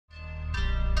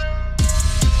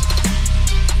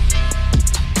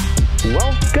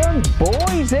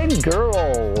Boys and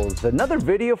girls, another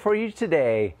video for you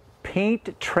today.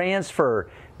 Paint transfer.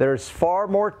 There's far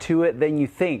more to it than you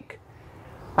think.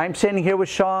 I'm standing here with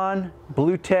Sean,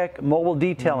 Blue Tech Mobile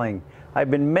Detailing.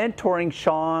 I've been mentoring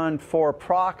Sean for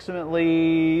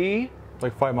approximately...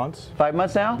 Like 5 months. 5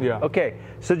 months now? Yeah. Okay,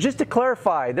 so just to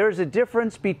clarify, there's a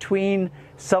difference between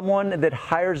someone that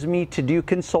hires me to do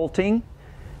consulting,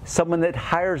 someone that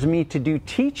hires me to do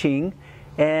teaching,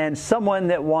 and someone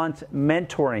that wants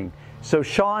mentoring. So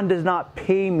Sean does not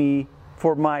pay me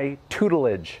for my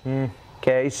tutelage.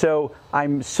 Okay, so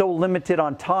I'm so limited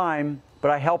on time, but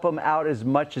I help him out as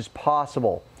much as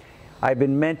possible. I've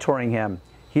been mentoring him.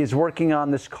 He is working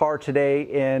on this car today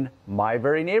in my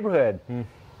very neighborhood.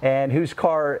 And whose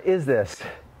car is this?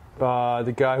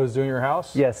 The guy who's doing your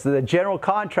house? Yes, the general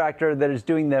contractor that is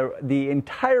doing the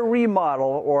entire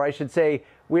remodel, or I should say,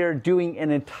 we are doing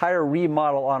an entire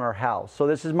remodel on our house. So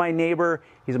this is my neighbor.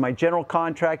 He's my general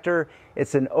contractor.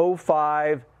 It's an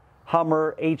 05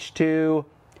 Hummer H2.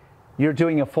 You're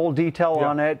doing a full detail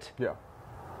on it. Yeah.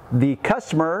 The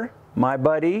customer, my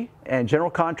buddy and general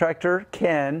contractor,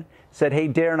 Ken, said, hey,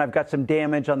 Darren, I've got some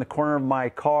damage on the corner of my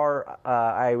car.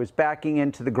 I was backing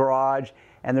into the garage,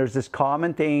 and there's this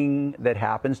common thing that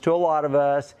happens to a lot of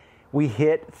us. We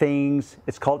hit things.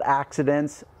 It's called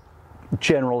accidents,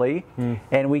 generally,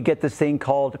 and we get this thing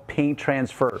called paint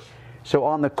transfer. So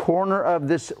on the corner of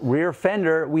this rear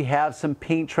fender, we have some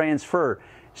paint transfer.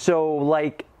 So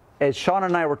like, as Sean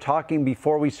and I were talking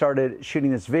before we started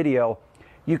shooting this video,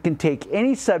 you can take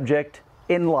any subject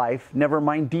in life, never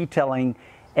mind detailing,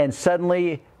 and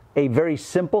suddenly a very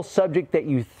simple subject that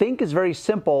you think is very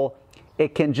simple,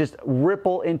 it can just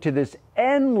ripple into this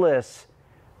endless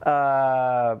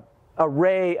array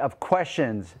of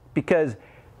questions. Because,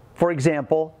 for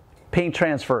example, paint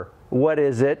transfer. What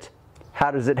is it? How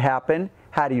does it happen?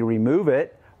 How do you remove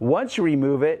it? Once you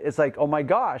remove it, it's like, oh my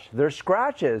gosh, there's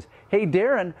scratches. Hey,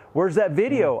 Darren, where's that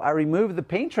video? I removed the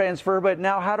paint transfer, but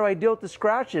now how do I deal with the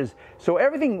scratches? So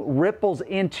everything ripples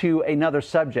into another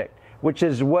subject, which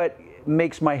is what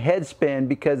makes my head spin,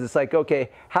 because it's like, okay,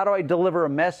 how do I deliver a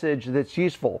message that's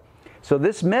useful? So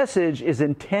this message is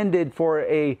intended for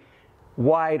a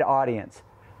wide audience.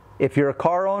 If you're a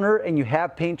car owner and you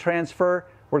have paint transfer,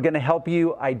 we're going to help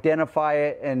you identify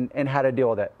it and how to deal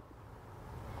with it.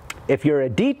 If you're a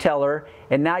detailer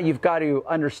and now you've got to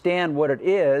understand what it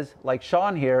is, like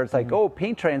Sean here, it's like, oh,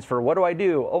 paint transfer, what do I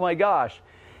do? Oh my gosh.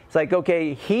 It's like,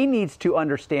 okay, he needs to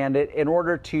understand it in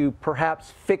order to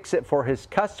perhaps fix it for his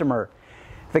customer.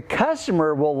 The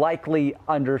customer will likely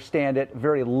understand it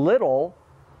very little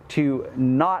to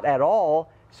not at all,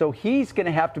 so he's going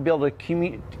to have to be able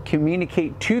to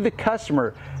communicate to the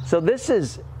customer. So this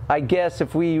is, I guess,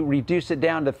 if we reduce it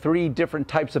down to 3 different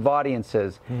types of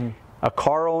audiences. A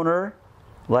car owner,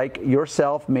 like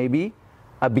yourself maybe,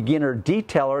 a beginner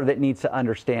detailer that needs to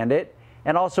understand it,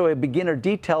 and also a beginner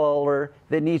detailer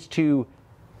that needs to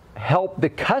help the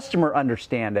customer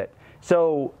understand it.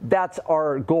 So that's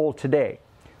our goal today.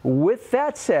 With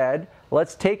that said,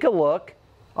 let's take a look.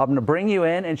 I'm going to bring you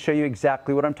in and show you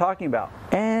exactly what I'm talking about.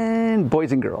 And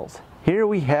boys and girls, here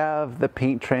we have the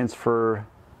paint transfer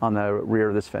on the rear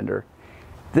of this fender.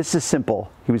 This is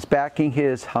simple. He was backing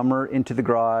his Hummer into the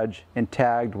garage and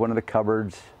tagged one of the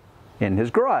cupboards in his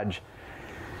garage.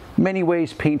 Many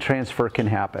ways paint transfer can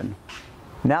happen.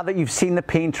 Now that you've seen the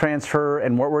paint transfer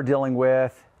and what we're dealing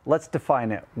with, let's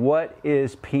define it. What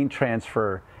is paint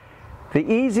transfer? The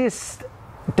easiest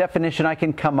definition I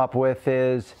can come up with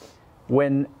is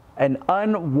when an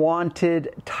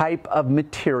unwanted type of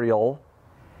material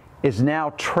is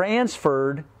now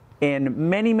transferred in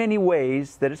many, many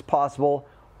ways that is possible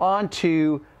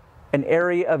onto an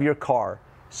area of your car.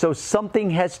 So something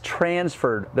has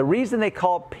transferred. The reason they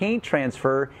call it paint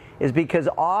transfer is because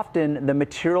often the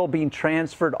material being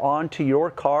transferred onto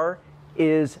your car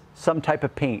is some type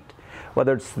of paint.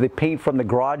 Whether it's the paint from the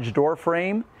garage door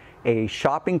frame, a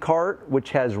shopping cart which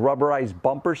has rubberized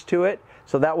bumpers to it,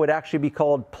 so that would actually be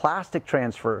called plastic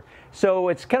transfer. So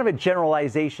it's kind of a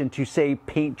generalization to say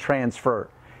paint transfer.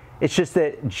 It's just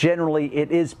that generally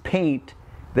it is paint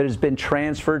that has been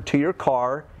transferred to your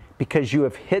car because you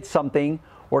have hit something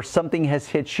or something has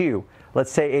hit you.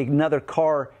 Let's say another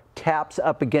car taps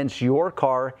up against your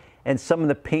car and some of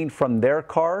the paint from their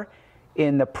car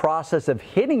in the process of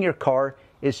hitting your car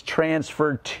is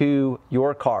transferred to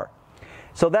your car.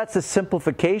 So that's a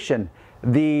simplification.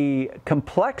 The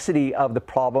complexity of the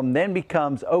problem then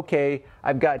becomes, okay,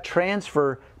 I've got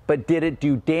transfer, but did it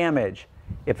do damage?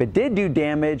 If it did do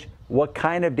damage, what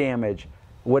kind of damage?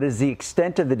 What is the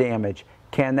extent of the damage?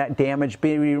 Can that damage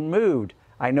be removed?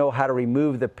 I know how to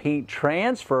remove the paint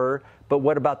transfer, but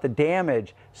what about the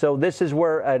damage? So this is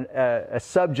where a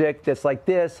subject that's like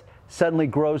this suddenly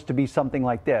grows to be something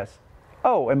like this.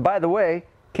 Oh, and by the way, in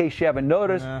case you haven't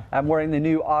noticed, I'm wearing the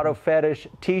new Auto Fetish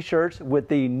t-shirts with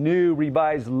the new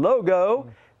revised logo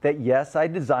that, yes, I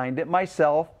designed it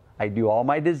myself. I do all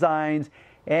my designs.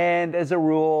 And as a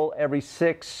rule, every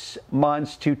 6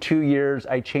 months to 2 years,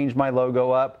 I change my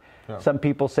logo up. Yeah. Some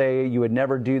people say you would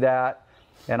never do that.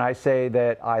 And I say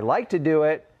that I like to do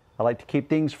it. I like to keep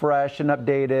things fresh and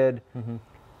updated.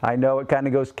 I know it kind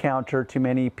of goes counter to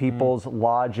many people's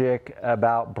logic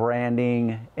about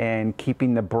branding and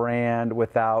keeping the brand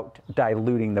without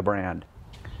diluting the brand.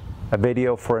 A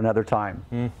video for another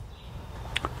time.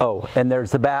 Oh, and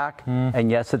there's the back. And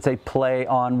yes, it's a play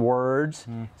on words.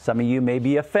 Some of you may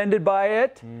be offended by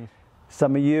it.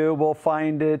 Some of you will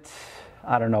find it,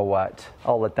 I don't know what.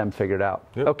 I'll let them figure it out.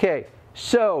 Yep. Okay,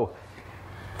 so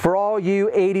for all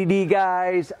you ADD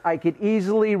guys, I could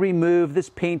easily remove this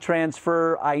paint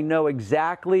transfer. I know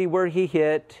exactly where he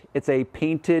hit. It's a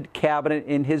painted cabinet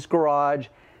in his garage.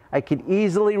 I could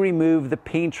easily remove the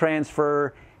paint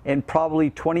transfer in probably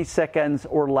 20 seconds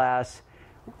or less.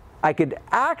 I could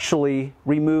actually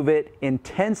remove it in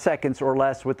 10 seconds or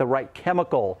less with the right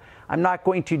chemical. I'm not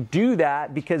going to do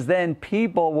that because then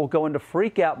people will go into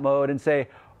freak out mode and say,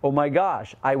 oh my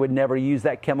gosh, I would never use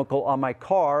that chemical on my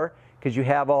car, because you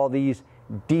have all these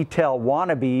detail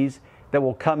wannabes that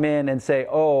will come in and say,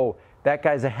 oh, that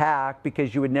guy's a hack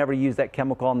because you would never use that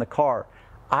chemical on the car.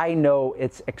 I know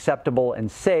it's acceptable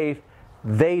and safe.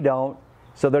 They don't.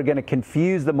 So they're going to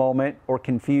confuse the moment or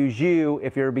confuse you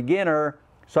if you're a beginner.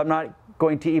 So I'm not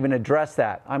going to even address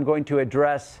that. I'm going to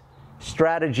address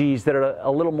strategies that are a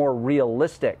little more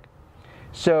realistic.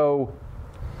 So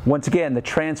once again, the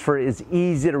transfer is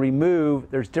easy to remove.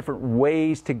 There's different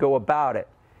ways to go about it.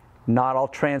 Not all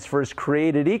transfer is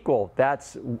created equal.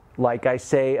 That's like I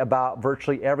say about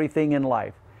virtually everything in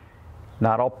life.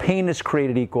 Not all paint is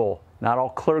created equal. Not all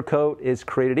clear coat is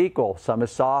created equal. Some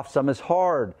is soft, some is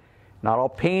hard. Not all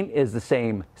paint is the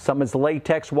same. Some is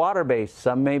latex water-based,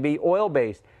 some may be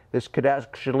oil-based. This could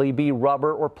actually be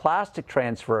rubber or plastic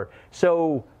transfer.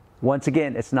 So once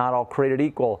again, it's not all created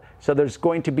equal. So there's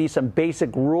going to be some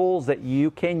basic rules that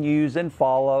you can use and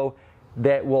follow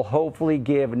that will hopefully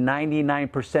give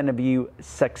 99% of you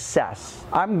success.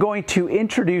 I'm going to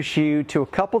introduce you to a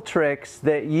couple tricks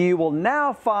that you will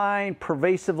now find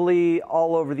pervasively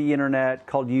all over the internet,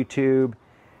 called YouTube.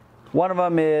 One of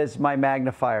them is my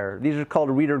magnifier. These are called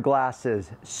reader glasses.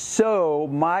 So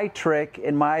my trick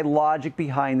and my logic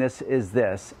behind this is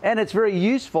this, and it's very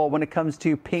useful when it comes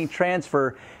to paint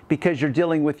transfer because you're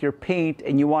dealing with your paint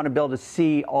and you want to be able to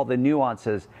see all the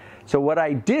nuances. So what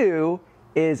I do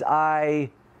is I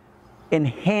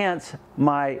enhance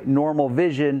my normal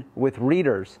vision with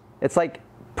readers. It's like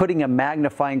putting a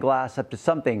magnifying glass up to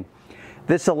something.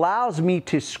 This allows me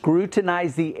to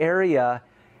scrutinize the area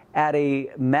at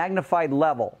a magnified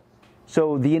level.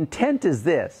 So the intent is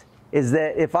this, is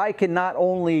that if I can not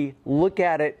only look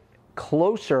at it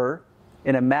closer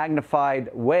in a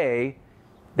magnified way,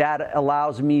 that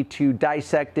allows me to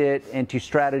dissect it and to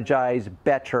strategize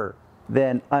better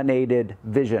than unaided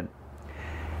vision.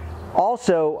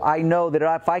 Also, I know that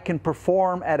if I can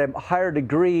perform at a higher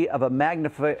degree of a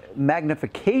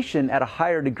magnification at a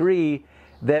higher degree,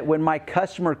 that when my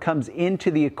customer comes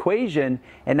into the equation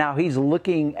and now he's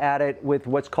looking at it with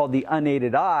what's called the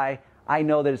unaided eye, I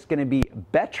know that it's going to be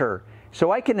better.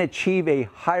 So I can achieve a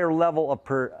higher level of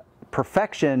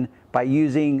perfection by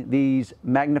using these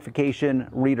magnification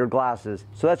reader glasses.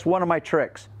 So that's one of my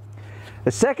tricks.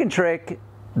 The second trick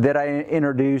that I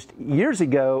introduced years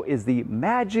ago is the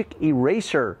magic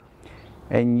eraser.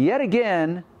 And yet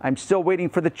again, I'm still waiting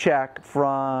for the check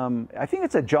from, I think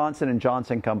it's a Johnson &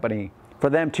 Johnson company, for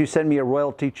them to send me a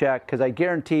royalty check, because I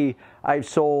guarantee I've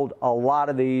sold a lot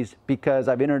of these because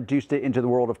I've introduced it into the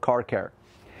world of car care.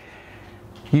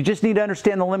 You just need to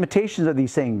understand the limitations of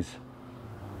these things.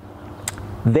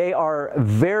 They are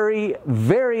very,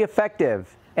 very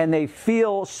effective, and they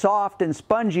feel soft and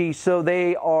spongy, so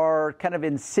they are kind of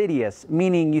insidious,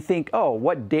 meaning you think, oh,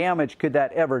 what damage could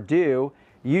that ever do?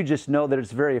 You just know that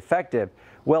it's very effective.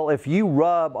 Well, if you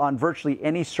rub on virtually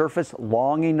any surface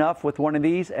long enough with one of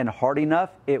these and hard enough,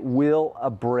 it will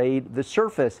abrade the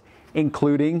surface,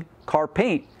 including car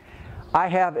paint. I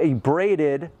have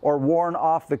abraded or worn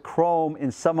off the chrome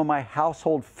in some of my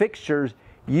household fixtures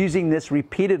using this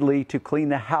repeatedly to clean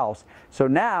the house. So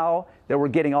now that we're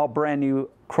getting all brand new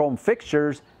chrome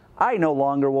fixtures, I no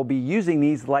longer will be using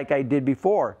these like I did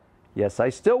before. Yes, I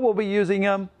still will be using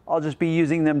them. I'll just be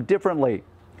using them differently.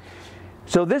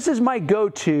 So this is my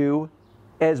go-to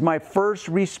as my first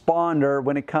responder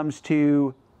when it comes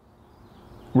to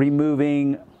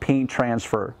removing paint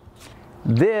transfer.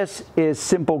 This is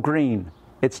simple green.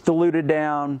 It's diluted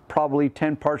down, probably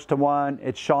 10 parts to 1.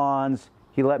 It's Sean's.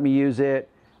 He let me use it.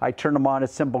 I turned them on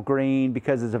as simple green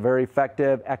because it's a very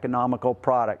effective, economical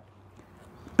product.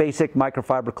 Basic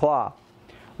microfiber cloth.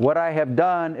 What I have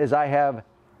done is I have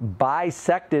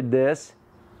bisected this,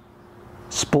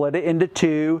 split it into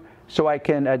two, so I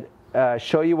can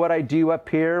show you what I do up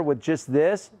here with just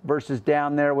this versus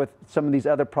down there with some of these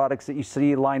other products that you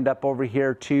see lined up over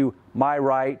here to my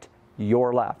right,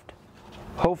 your left.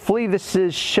 Hopefully this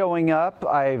is showing up.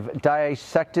 I've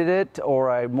dissected it,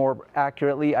 or more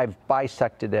accurately, I've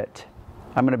bisected it.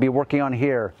 I'm going to be working on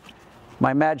here.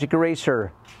 My magic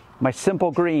eraser, my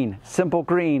simple green. Simple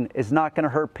green is not going to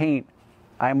hurt paint.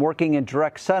 I'm working in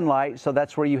direct sunlight, so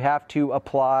that's where you have to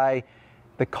apply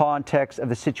the context of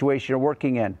the situation you're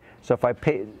working in. So if I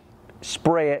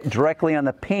spray it directly on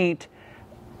the paint,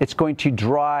 it's going to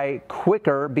dry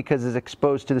quicker because it's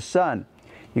exposed to the sun.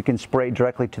 You can spray it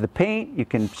directly to the paint. You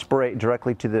can spray it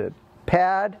directly to the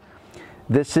pad.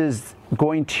 This is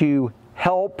going to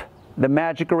help the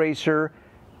magic eraser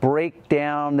break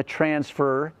down the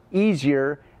transfer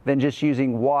easier than just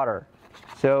using water.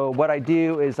 So what I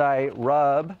do is I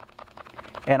rub,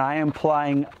 and I am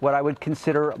applying what I would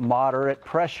consider moderate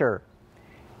pressure.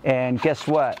 And guess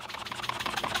what?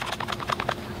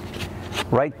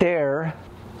 Right there,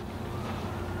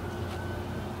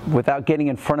 without getting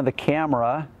in front of the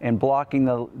camera and blocking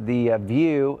the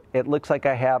view, it looks like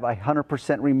I have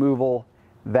 100% removal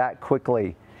that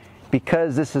quickly.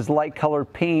 Because this is light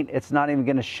colored paint, it's not even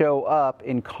going to show up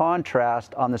in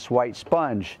contrast on this white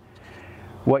sponge.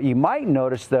 What you might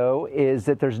notice though is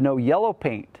that there's no yellow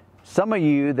paint. Some of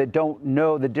you that don't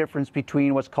know the difference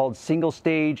between what's called single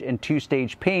stage and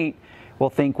two-stage paint will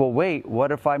think, well, wait,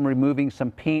 what if I'm removing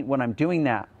some paint when I'm doing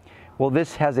that? Well,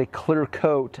 this has a clear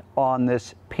coat on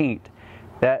this paint.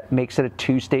 That makes it a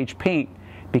two-stage paint.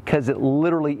 Because it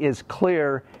literally is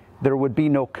clear, there would be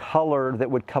no color that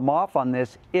would come off on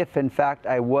this if, in fact,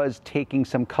 I was taking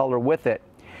some color with it.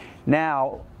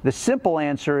 Now, the simple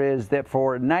answer is that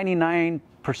for 99%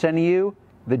 of you,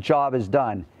 the job is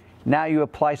done. Now you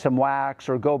apply some wax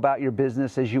or go about your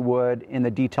business as you would in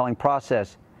the detailing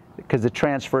process because the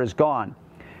transfer is gone.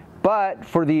 But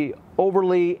for the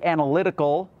overly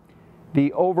analytical,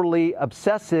 the overly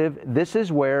obsessive, this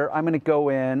is where I'm going to go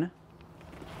in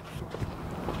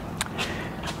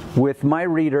with my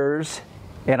readers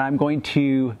and I'm going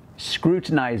to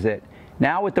scrutinize it.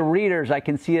 Now with the readers, I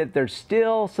can see that there's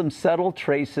still some subtle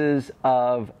traces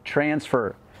of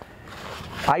transfer.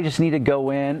 I just need to go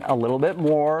in a little bit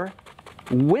more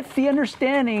with the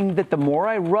understanding that the more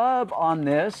I rub on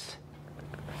this,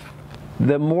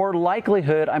 the more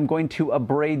likelihood I'm going to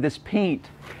abrade this paint.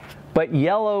 But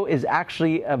yellow is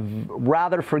actually a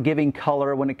rather forgiving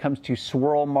color when it comes to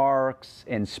swirl marks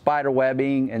and spider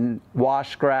webbing and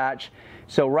wash scratch.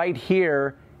 So right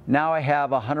here, now I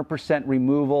have 100%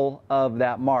 removal of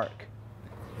that mark.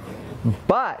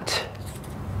 But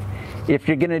if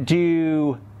you're gonna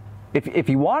do, if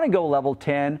you wanna go level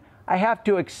 10, I have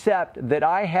to accept that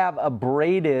I have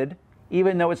abraded,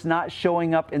 even though it's not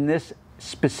showing up in this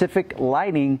specific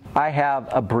lighting, I have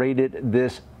abraded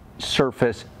this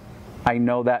surface. I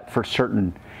know that for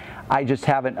certain. I just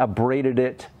haven't abraded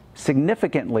it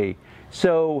significantly.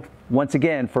 So once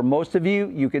again, for most of you,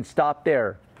 you could stop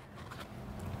there.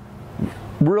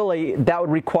 Really, that would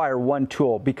require one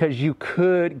tool because you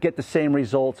could get the same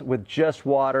results with just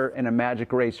water and a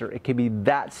magic eraser. It can be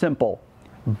that simple.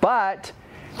 But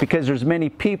because there's many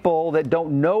people that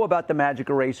don't know about the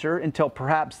magic eraser until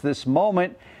perhaps this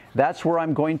moment, that's where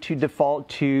I'm going to default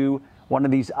to one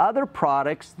of these other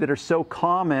products that are so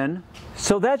common.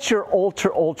 So that's your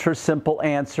ultra simple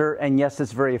answer, and yes,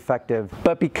 it's very effective.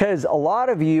 But because a lot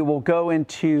of you will go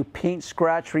into paint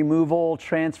scratch removal,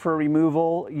 transfer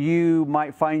removal, you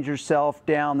might find yourself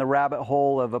down the rabbit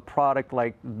hole of a product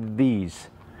like these.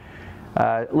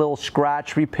 Little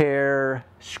scratch repair,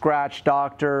 scratch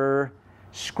doctor,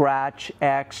 scratch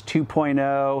X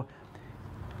 2.0.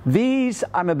 These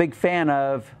I'm a big fan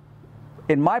of.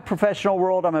 In my professional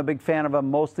world, I'm a big fan of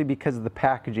them mostly because of the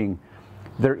packaging.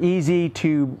 They're easy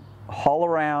to haul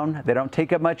around. They don't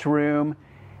take up much room.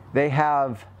 They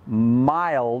have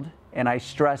mild, and I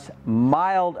stress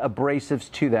mild, abrasives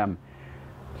to them.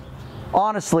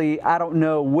 Honestly, I don't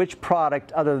know which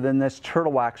product other than this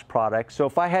Turtle Wax product. So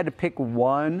if I had to pick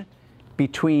one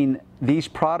between these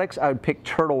products, I would pick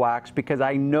Turtle Wax because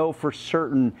I know for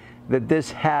certain that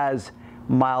this has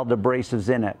mild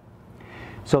abrasives in it.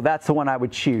 So that's the one I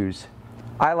would choose.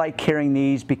 I like carrying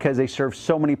these because they serve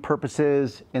so many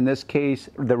purposes. In this case,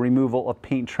 the removal of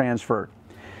paint transfer.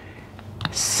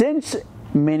 Since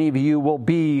many of you will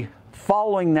be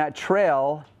following that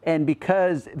trail, and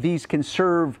because these can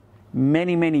serve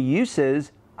many, many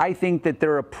uses, I think that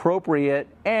they're appropriate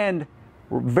and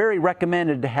very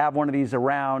recommended to have one of these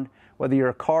around, whether you're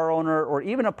a car owner or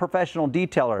even a professional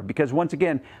detailer, because once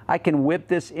again, I can whip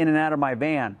this in and out of my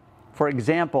van. For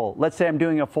example, let's say I'm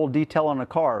doing a full detail on a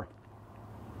car.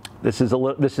 This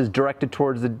is directed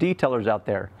towards the detailers out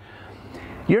there.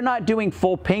 You're not doing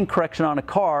full paint correction on a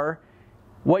car.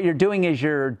 What you're doing is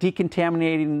you're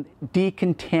decontaminating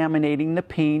the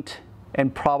paint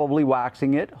and probably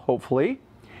waxing it, hopefully,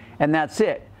 and that's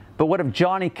it. But what if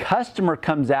Johnny customer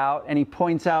comes out and he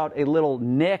points out a little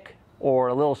nick or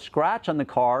a little scratch on the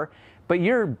car, but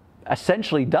you're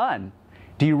essentially done?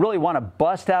 Do you really want to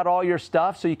bust out all your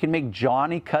stuff so you can make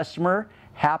Johnny customer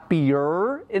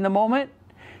happier in the moment?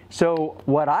 So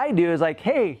what I do is like,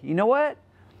 hey, you know what?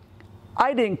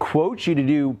 I didn't quote you to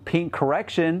do paint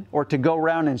correction or to go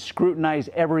around and scrutinize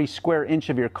every square inch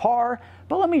of your car,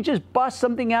 but let me just bust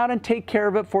something out and take care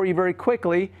of it for you very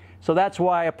quickly. So that's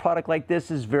why a product like this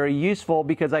is very useful,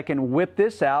 because I can whip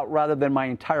this out rather than my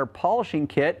entire polishing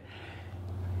kit,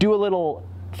 do a little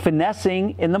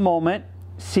finessing in the moment,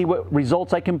 see what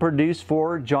results I can produce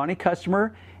for Johnny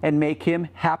customer and make him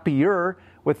happier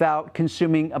without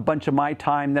consuming a bunch of my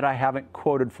time that I haven't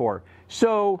quoted for.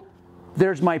 So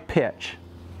there's my pitch.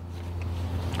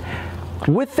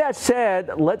 With that said,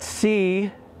 let's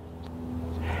see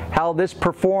how this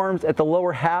performs at the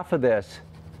lower half of this.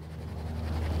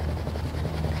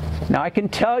 Now I can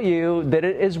tell you that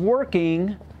it is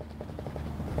working,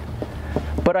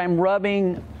 but I'm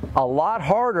rubbing a lot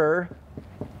harder.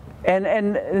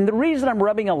 And the reason I'm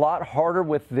rubbing a lot harder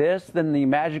with this than the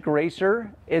Magic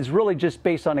Eraser is really just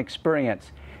based on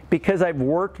experience. Because I've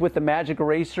worked with the Magic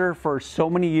Eraser for so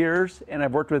many years, and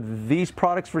I've worked with these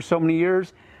products for so many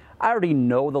years, I already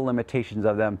know the limitations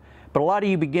of them. But a lot of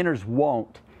you beginners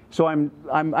won't. So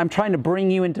I'm trying to bring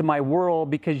you into my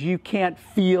world because you can't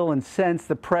feel and sense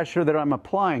the pressure that I'm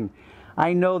applying.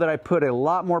 I know that I put a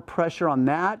lot more pressure on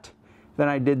that than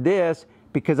I did this,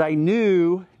 because I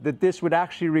knew that this would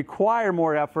actually require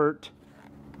more effort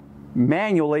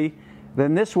manually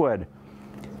than this would.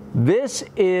 This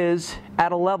is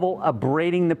at a level of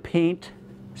abrading the paint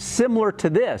similar to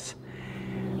this,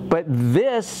 but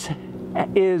this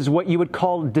is what you would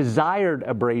call desired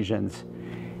abrasions.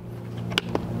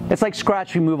 It's like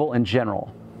scratch removal in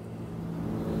general.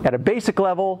 At a basic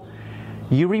level,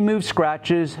 you remove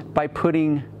scratches by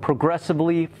putting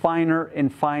progressively finer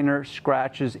and finer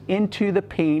scratches into the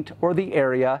paint or the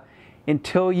area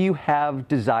until you have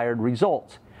desired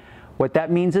results. What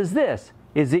that means is this,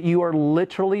 is that you are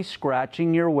literally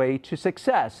scratching your way to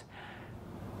success.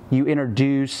 You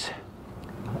introduce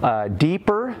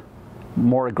deeper,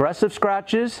 more aggressive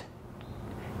scratches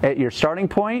at your starting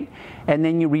point, and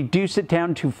then you reduce it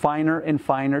down to finer and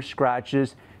finer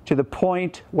scratches to the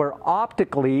point where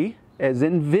optically, as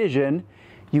in vision,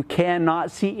 you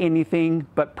cannot see anything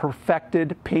but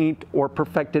perfected paint or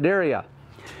perfected area.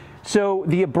 So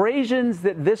the abrasions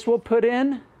that this will put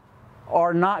in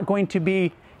are not going to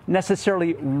be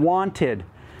necessarily wanted,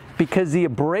 because the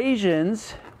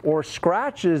abrasions or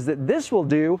scratches that this will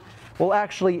do will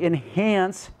actually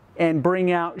enhance and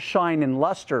bring out shine and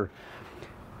luster.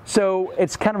 So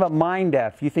it's kind of a mind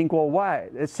F. You think, well, why?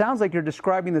 It sounds like you're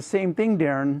describing the same thing,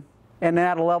 Darren, and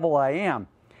at a level I am.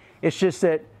 It's just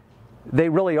that they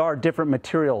really are different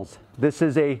materials. This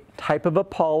is a type of a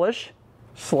polish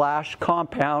 /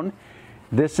 compound.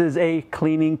 This is a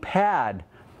cleaning pad.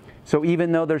 So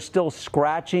even though they're still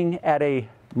scratching at a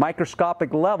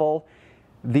microscopic level,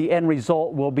 the end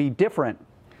result will be different.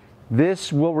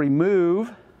 This will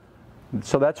remove,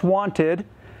 so that's wanted,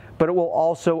 but it will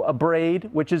also abrade,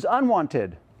 which is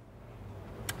unwanted.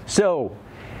 So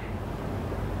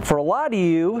for a lot of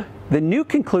you, the new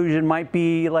conclusion might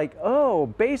be like, oh,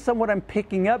 based on what I'm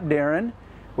picking up, Darren,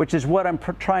 which is what I'm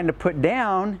trying to put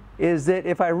down, is that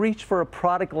if I reach for a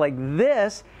product like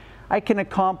this, I can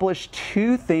accomplish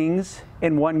two things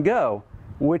in one go,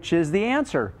 which is the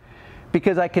answer.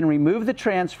 Because I can remove the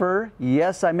transfer.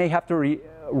 Yes, I may have to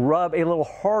rub a little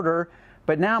harder,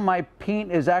 but now my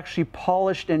paint is actually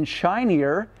polished and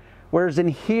shinier, whereas in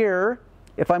here,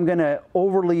 if I'm going to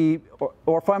overly,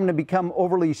 or if I'm going to become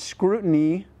overly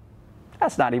scrutiny,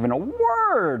 that's not even a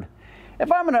word.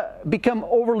 If I'm going to become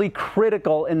overly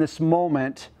critical in this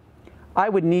moment, I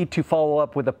would need to follow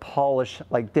up with a polish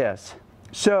like this.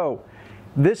 So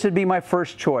this would be my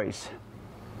first choice.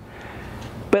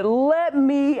 But let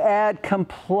me add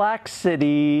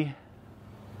complexity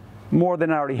more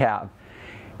than I already have.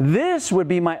 This would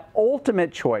be my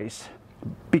ultimate choice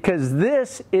because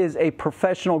this is a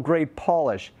professional grade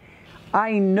polish.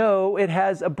 I know it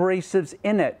has abrasives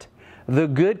in it. The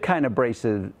good kind of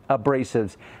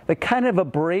abrasives, the kind of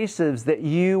abrasives that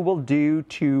you will do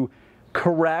to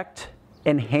correct,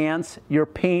 enhance your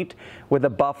paint with a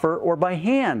buffer or by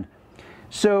hand.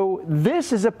 So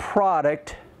this is a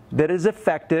product that is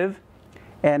effective,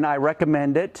 and I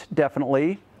recommend it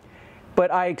definitely,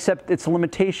 but I accept its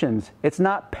limitations. It's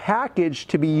not packaged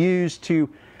to be used to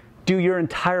do your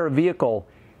entire vehicle.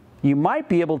 You might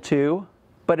be able to,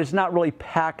 but it's not really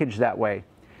packaged that way.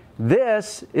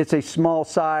 This, it's a small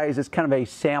size, it's kind of a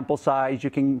sample size.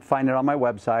 You can find it on my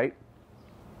website.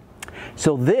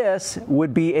 So this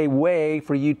would be a way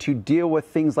for you to deal with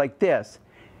things like this.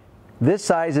 This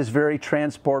size is very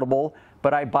transportable,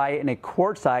 but I buy it in a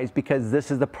quart size because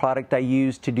this is the product I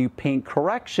use to do paint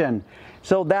correction.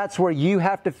 So that's where you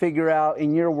have to figure out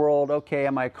in your world, okay,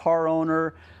 am I a car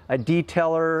owner, a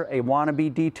detailer, a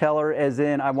wannabe detailer, as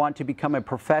in I want to become a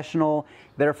professional,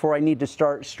 therefore I need to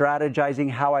start strategizing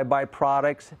how I buy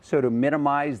products so to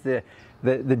minimize the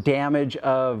damage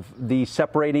of the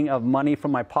separating of money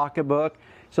from my pocketbook.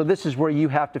 So this is where you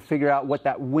have to figure out what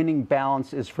that winning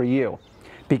balance is for you.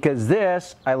 Because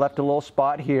this, I left a little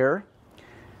spot here.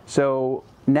 So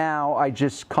now I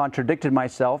just contradicted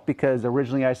myself because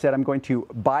originally I said I'm going to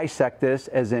bisect this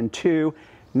as in two.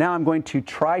 Now I'm going to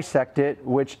trisect it,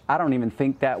 which I don't even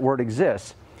think that word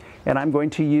exists. And I'm going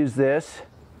to use this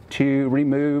to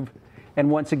remove, and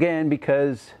once again,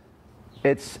 because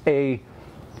it's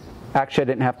actually I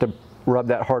didn't have to rub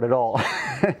that hard at all.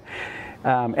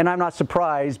 And I'm not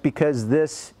surprised because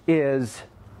this is,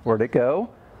 where'd it go?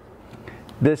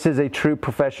 This is a true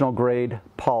professional grade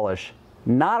polish,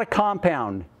 not a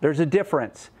compound. There's a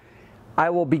difference. I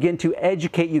will begin to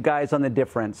educate you guys on the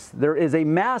difference. There is a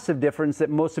massive difference that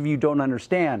most of you don't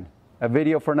understand. A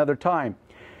video for another time.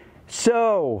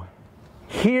 So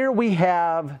here we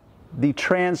have the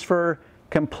transfer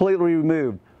completely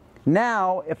removed.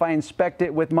 Now, if I inspect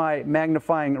it with my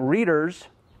magnifying readers,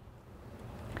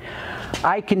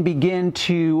 I can begin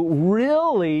to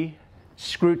really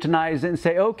scrutinize it and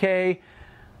say, okay,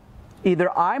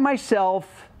 either I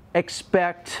myself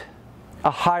expect a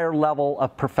higher level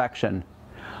of perfection,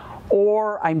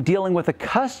 or I'm dealing with a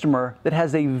customer that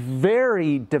has a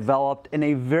very developed and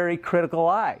a very critical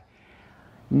eye.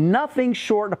 Nothing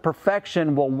short of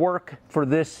perfection will work for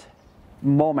this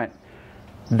moment.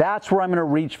 That's where I'm going to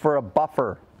reach for a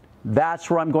buffer. That's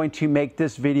where I'm going to make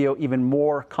this video even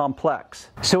more complex.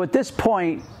 So at this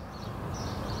point,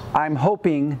 I'm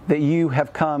hoping that you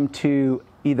have come to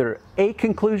either a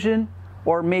conclusion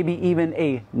or maybe even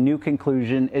a new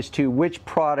conclusion as to which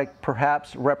product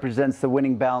perhaps represents the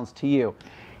winning balance to you.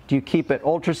 Do you keep it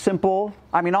ultra simple?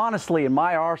 I mean, honestly, in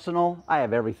my arsenal, I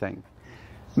have everything.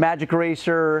 Magic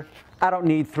eraser, I don't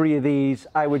need 3 of these.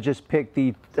 I would just pick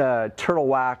the turtle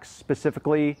wax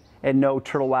specifically, and no,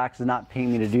 turtle wax is not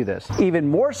paying me to do this. Even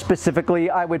more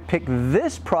specifically, I would pick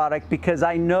this product because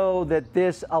I know that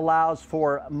this allows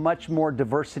for much more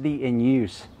diversity in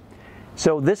use.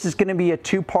 So this is going to be a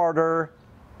two-parter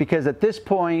because at this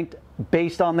point,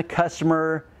 based on the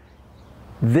customer,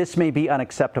 this may be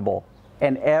unacceptable.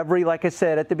 And like I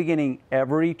said at the beginning,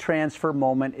 every transfer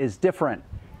moment is different.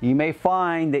 You may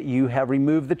find that you have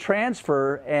removed the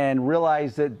transfer and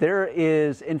realize that there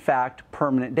is, in fact,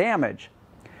 permanent damage.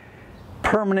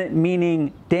 Permanent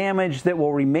meaning damage that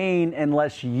will remain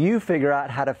unless you figure out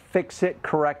how to fix it,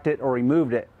 correct it, or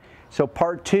remove it. So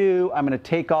part 2, I'm going to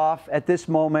take off at this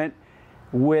moment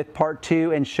with part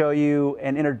 2 and show you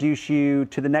and introduce you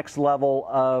to the next level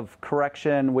of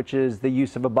correction, which is the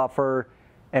use of a buffer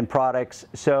and products.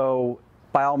 So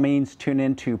by all means, tune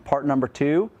in to part number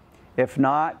 2. If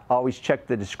not, always check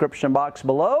the description box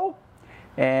below.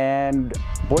 And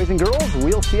boys and girls,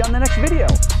 we'll see you on the next video.